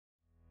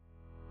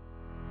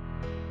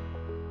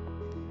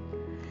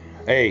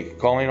Hey,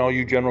 calling all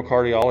you general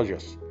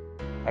cardiologists.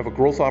 I have a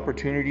growth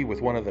opportunity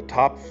with one of the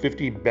top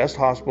 50 best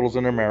hospitals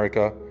in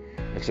America.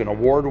 It's an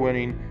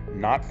award-winning,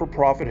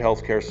 not-for-profit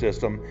healthcare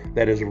system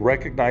that is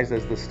recognized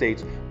as the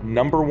state's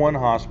 #1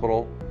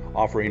 hospital,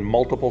 offering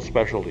multiple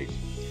specialties.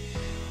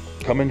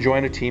 Come and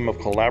join a team of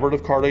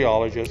collaborative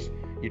cardiologists.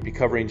 You'd be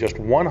covering just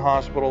one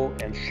hospital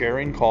and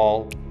sharing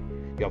call.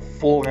 You have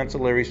full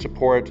ancillary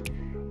support,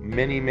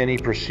 many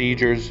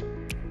procedures.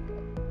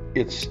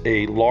 It's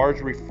a large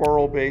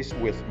referral base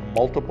with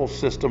multiple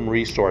system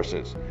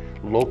resources.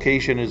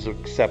 Location is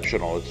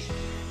exceptional. It's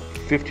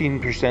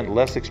 15%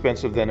 less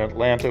expensive than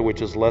Atlanta,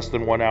 which is less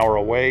than 1 hour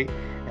away,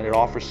 and it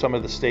offers some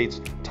of the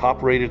state's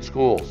top-rated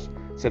schools.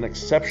 It's an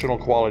exceptional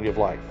quality of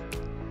life.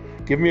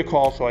 Give me a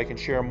call so I can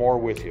share more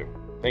with you.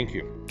 Thank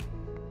you.